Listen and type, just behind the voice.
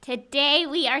Today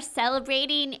we are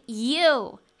celebrating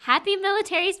you. Happy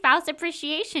Military Spouse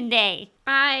Appreciation Day.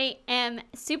 I am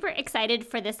super excited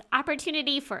for this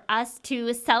opportunity for us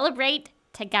to celebrate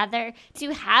together,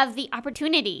 to have the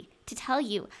opportunity to tell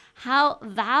you how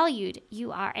valued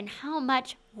you are and how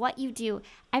much what you do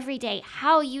every day,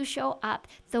 how you show up,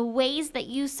 the ways that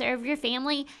you serve your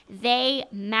family, they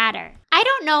matter. I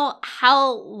don't know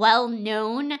how well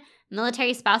known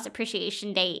Military Spouse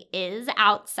Appreciation Day is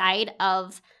outside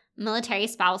of military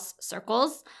spouse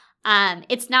circles.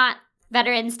 It's not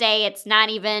Veterans Day. It's not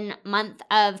even month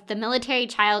of the military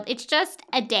child. It's just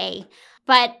a day.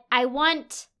 But I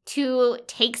want to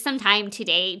take some time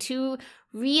today to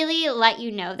really let you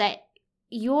know that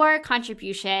your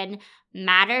contribution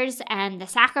matters and the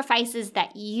sacrifices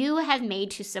that you have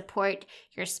made to support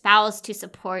your spouse, to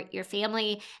support your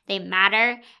family, they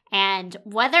matter. And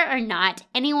whether or not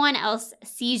anyone else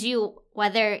sees you,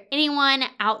 whether anyone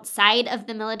outside of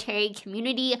the military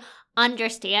community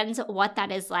understands what that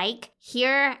is like,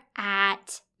 here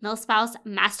at Milspouse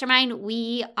Mastermind,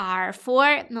 we are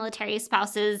for military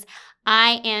spouses.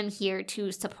 I am here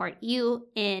to support you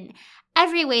in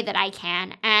every way that I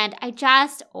can. And I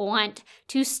just want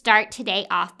to start today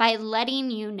off by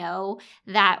letting you know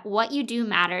that what you do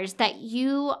matters, that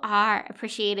you are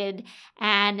appreciated,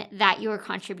 and that your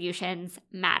contributions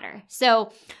matter.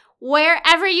 So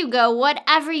wherever you go,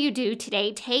 whatever you do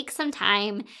today, take some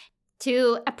time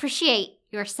to appreciate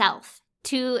yourself,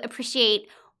 to appreciate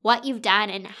what you've done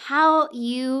and how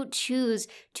you choose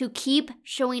to keep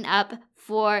showing up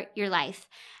for your life.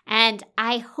 And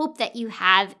I hope that you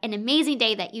have an amazing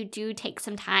day, that you do take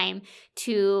some time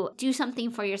to do something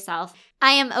for yourself.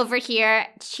 I am over here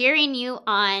cheering you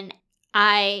on.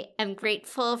 I am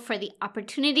grateful for the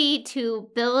opportunity to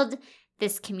build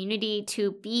this community,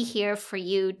 to be here for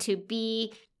you, to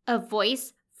be a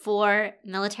voice for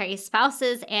military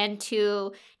spouses, and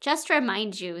to just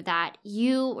remind you that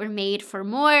you were made for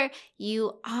more.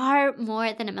 You are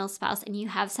more than a milspouse, and you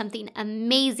have something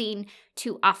amazing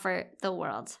to offer the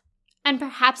world. And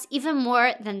perhaps even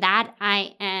more than that,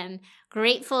 I am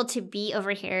grateful to be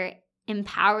over here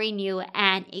empowering you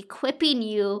and equipping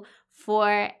you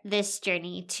for this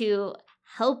journey, to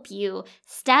help you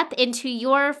step into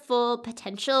your full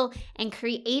potential and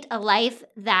create a life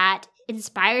that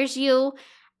inspires you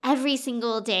every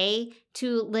single day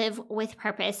to live with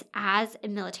purpose as a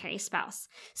military spouse.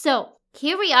 So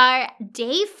here we are,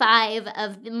 day 5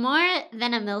 of the More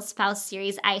Than a Milspouse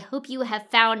series. I hope you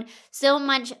have found so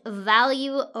much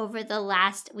value over the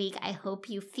last week. I hope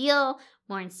you feel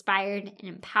more inspired and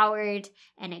empowered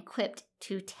and equipped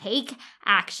to take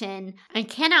action. I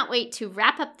cannot wait to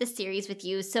wrap up this series with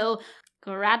you. So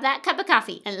grab that cup of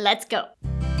coffee and let's go.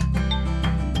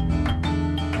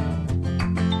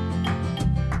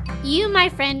 You, my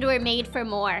friend, were made for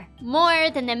more. More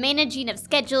than the managing of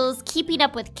schedules, keeping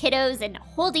up with kiddos, and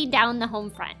holding down the home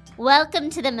front. Welcome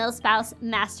to the Milspouse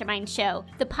Mastermind Show,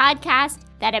 the podcast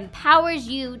that empowers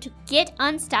you to get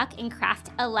unstuck and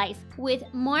craft a life with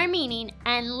more meaning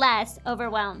and less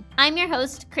overwhelm. I'm your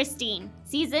host, Christine,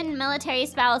 seasoned military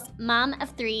spouse, mom of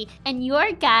 3, and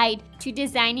your guide to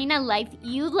designing a life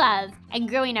you love and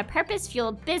growing a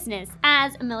purpose-fueled business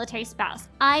as a military spouse.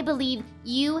 I believe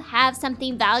you have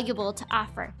something valuable to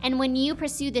offer, and when you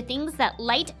pursue the things that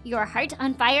light your heart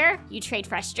on fire, you trade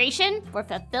frustration for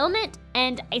fulfillment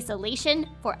and isolation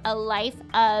for a life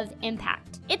of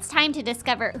impact. It's time to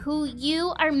discover who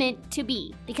you are meant to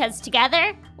be, because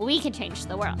together we can change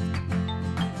the world.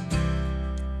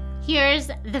 Here's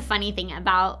the funny thing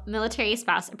about Military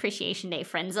Spouse Appreciation Day,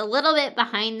 friends. A little bit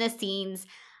behind the scenes,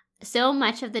 so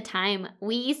much of the time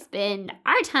we spend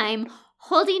our time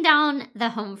holding down the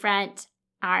home front.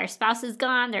 Our spouse is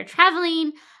gone, they're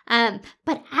traveling.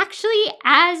 But actually,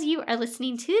 as you are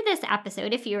listening to this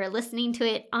episode, if you are listening to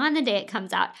it on the day it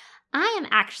comes out, I am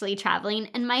actually traveling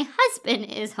and my husband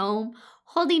is home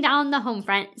holding down the home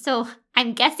front. So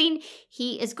I'm guessing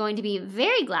he is going to be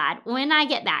very glad when I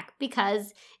get back,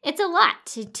 because it's a lot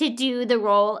to do the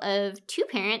role of 2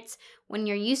 parents when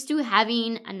you're used to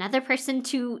having another person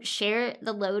to share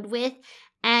the load with.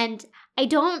 And I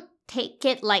don't take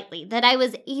it lightly that I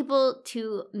was able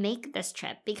to make this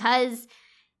trip, because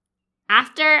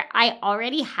after I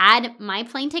already had my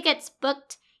plane tickets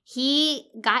booked, he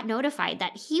got notified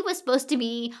that he was supposed to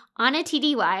be on a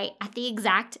TDY at the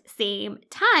exact same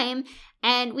time.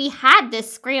 And we had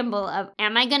this scramble of,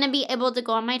 am I going to be able to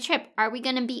go on my trip? Are we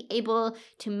going to be able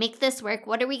to make this work?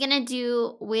 What are we going to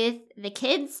do with the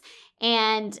kids?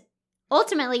 And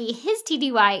ultimately, his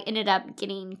TDY ended up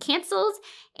getting canceled,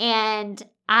 and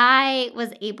I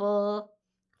was able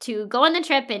to go on the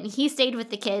trip, and he stayed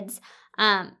with the kids.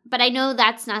 But I know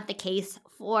that's not the case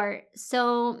for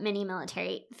so many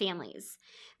military families,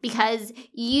 because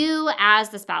you as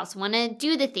the spouse want to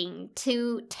do the thing,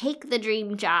 to take the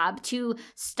dream job, to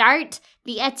start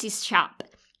the Etsy shop,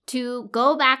 to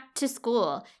go back to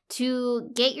school,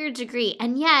 to get your degree,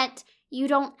 and yet you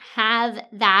don't have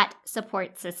that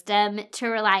support system to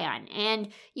rely on. And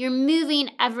you're moving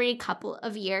every couple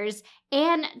of years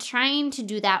and trying to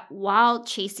do that while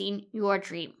chasing your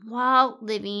dream, while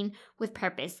living with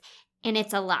purpose. And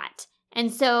it's a lot.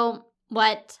 And so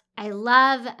what I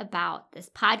love about this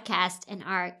podcast and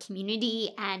our community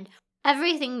and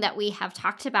everything that we have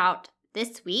talked about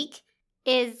this week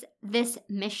is this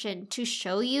mission to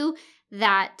show you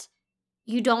that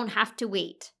you don't have to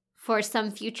wait for some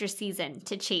future season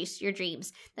to chase your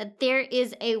dreams, that there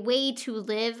is a way to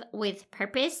live with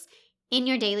purpose in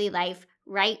your daily life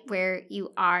right where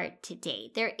you are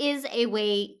today. There is a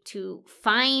way to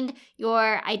find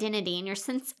your identity and your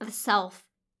sense of self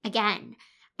again,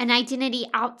 an identity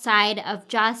outside of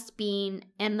just being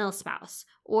a milspouse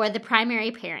or the primary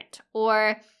parent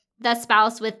or the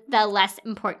spouse with the less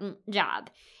important job.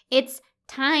 It's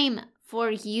time for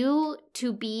you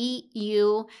to be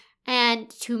you and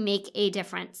to make a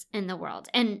difference in the world.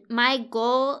 And my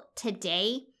goal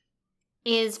today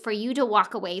is for you to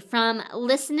walk away from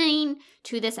listening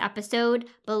to this episode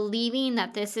believing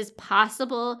that this is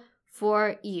possible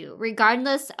for you,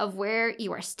 regardless of where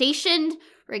you are stationed,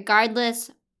 regardless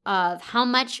of how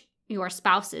much your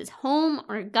spouse is home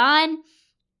or gone,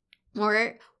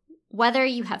 or whether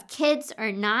you have kids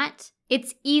or not.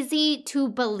 It's easy to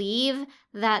believe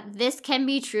that this can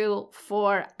be true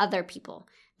for other people,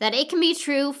 that it can be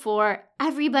true for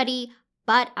everybody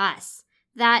but us,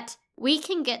 that we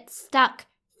can get stuck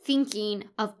thinking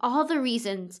of all the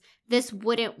reasons this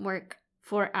wouldn't work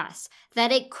for us,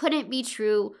 that it couldn't be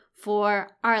true for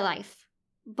our life.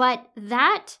 But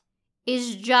that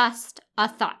is just a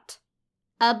thought,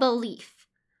 a belief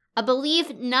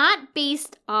not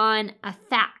based on a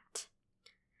fact.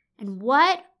 And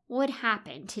what would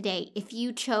happen today if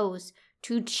you chose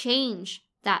to change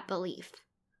that belief?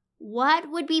 What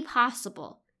would be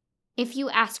possible if you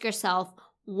ask yourself,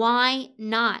 why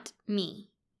not me?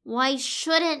 Why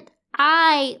shouldn't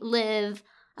I live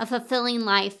a fulfilling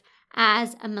life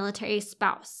as a military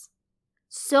spouse?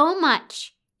 So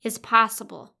much is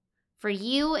possible for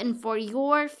you and for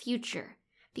your future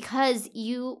because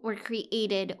you were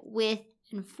created with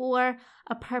and for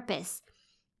a purpose.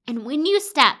 And when you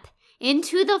step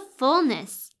into the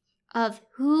fullness of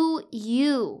who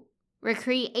you were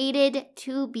created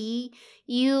to be,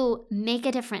 you make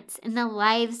a difference in the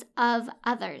lives of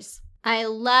others. I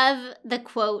love the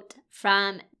quote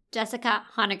from Jessica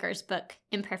Honegger's book,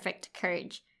 Imperfect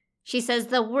Courage. She says,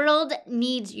 "The world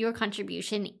needs your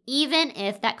contribution, even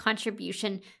if that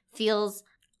contribution feels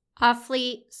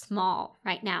awfully small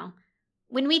right now."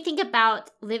 When we think about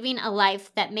living a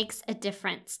life that makes a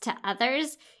difference to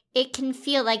others, it can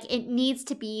feel like it needs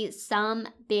to be some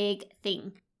big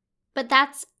thing. But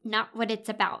that's not what it's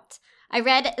about. I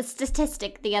read a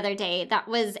statistic the other day that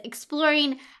was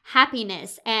exploring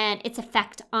happiness and its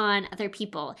effect on other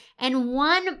people. And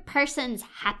one person's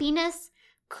happiness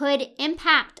could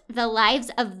impact the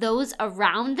lives of those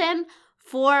around them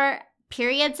for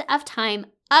periods of time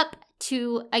up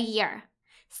to a year.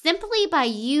 Simply by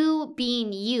you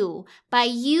being you, by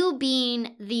you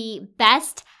being the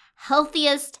best,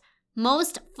 healthiest,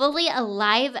 most fully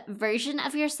alive version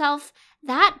of yourself,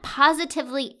 that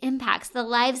positively impacts the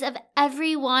lives of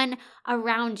everyone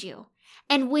around you.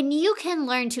 And when you can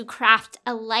learn to craft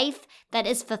a life that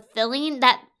is fulfilling,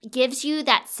 that gives you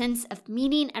that sense of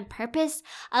meaning and purpose,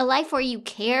 a life where you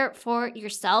care for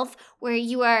yourself, where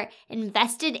you are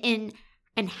invested in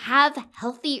and have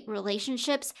healthy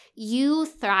relationships, you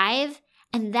thrive,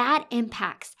 and that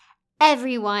impacts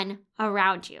everyone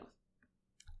around you.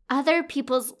 Other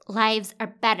people's lives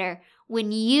are better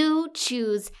when you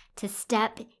choose to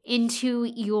step into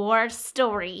your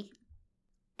story.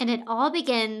 And it all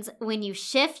begins when you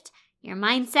shift your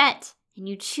mindset and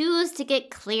you choose to get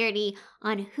clarity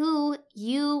on who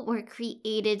you were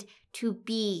created to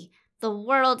be. The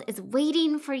world is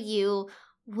waiting for you.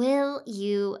 Will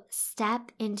you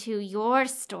step into your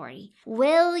story?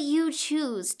 Will you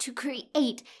choose to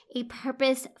create a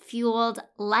purpose-fueled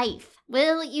life?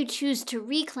 Will you choose to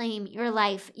reclaim your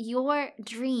life, your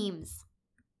dreams?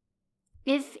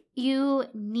 If you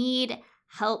need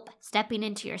help stepping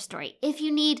into your story, if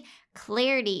you need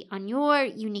clarity on your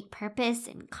unique purpose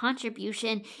and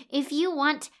contribution, if you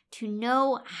want to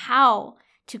know how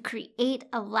to create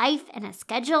a life and a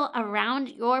schedule around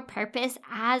your purpose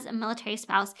as a military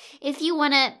spouse, if you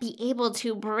want to be able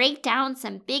to break down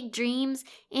some big dreams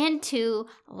into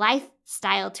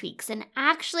lifestyle tweaks and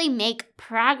actually make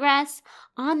progress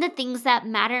on the things that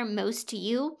matter most to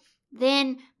you,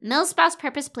 then Milspouse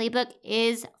Purpose Playbook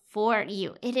is for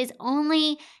you. It is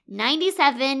only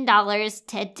 $97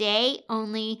 today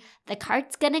only. The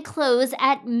cart's gonna close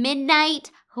at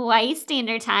midnight Hawaii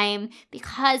Standard Time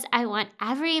because I want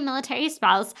every military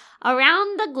spouse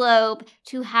around the globe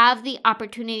to have the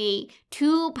opportunity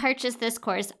to purchase this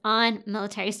course on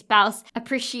Military Spouse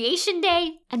Appreciation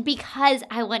Day, and because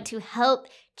I want to help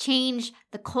change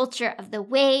the culture of the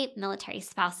way military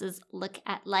spouses look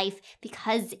at life,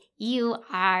 because you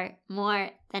are more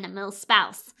than a mil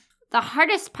spouse. The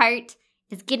hardest part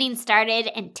is getting started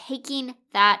and taking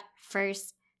that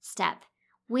first step.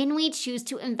 When we choose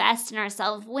to invest in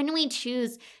ourselves, when we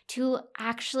choose to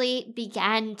actually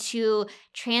begin to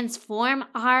transform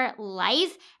our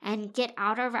life and get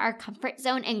out of our comfort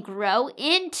zone and grow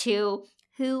into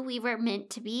who we were meant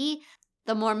to be,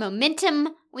 the more momentum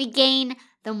we gain,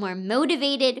 the more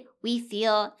motivated we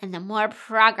feel, and the more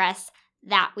progress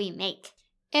that we make.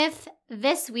 If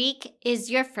this week is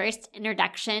your first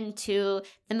introduction to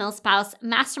the Milspouse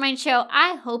Mastermind Show,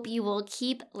 I hope you will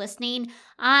keep listening.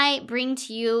 I bring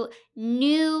to you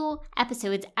new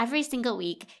episodes every single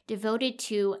week devoted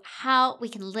to how we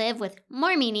can live with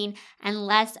more meaning and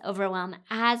less overwhelm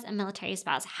as a military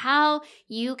spouse, how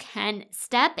you can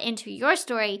step into your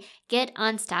story, get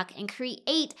unstuck, and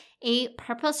create a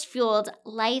purpose-fueled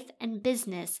life and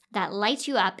business that lights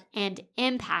you up and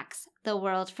impacts the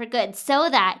world for good, so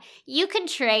that you can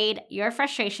trade your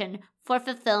frustration for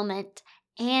fulfillment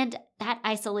and that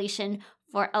isolation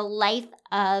for a life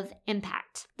of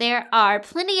impact. There are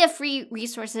plenty of free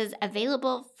resources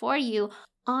available for you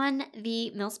on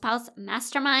the Milspouse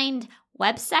Mastermind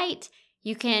website.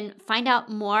 You can find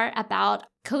out more about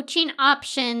coaching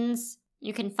options.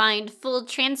 You can find full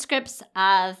transcripts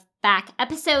of back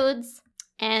episodes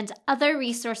and other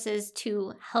resources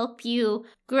to help you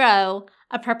grow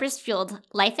a purpose-fueled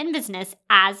life and business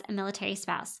as a military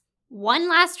spouse. One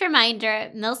last reminder,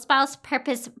 Milspouse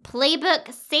Purpose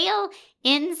Playbook sale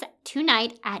ends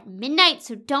tonight at midnight,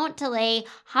 so don't delay.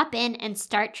 Hop in and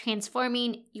start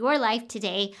transforming your life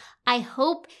today. I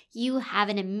hope you have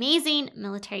an amazing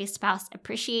Military Spouse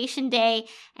Appreciation Day,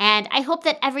 and I hope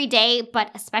that every day, but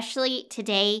especially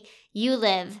today, you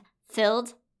live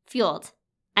filled, fueled,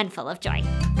 and full of joy.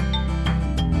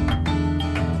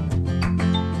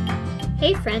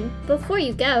 Hey friend, before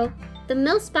you go, the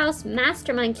Milspouse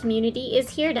Mastermind community is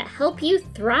here to help you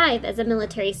thrive as a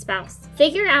military spouse.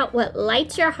 Figure out what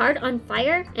lights your heart on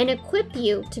fire and equip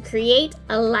you to create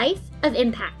a life of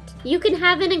impact. You can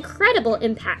have an incredible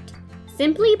impact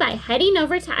simply by heading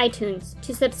over to iTunes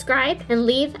to subscribe and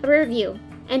leave a review.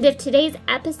 And if today's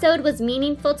episode was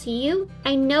meaningful to you,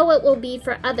 I know it will be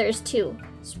for others too.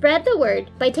 Spread the word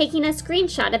by taking a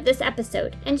screenshot of this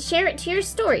episode and share it to your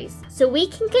stories so we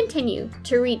can continue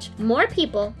to reach more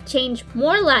people, change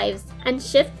more lives, and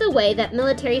shift the way that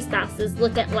military spouses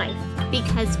look at life.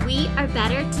 Because we are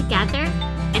better together,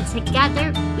 and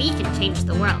together we can change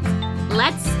the world.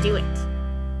 Let's do it.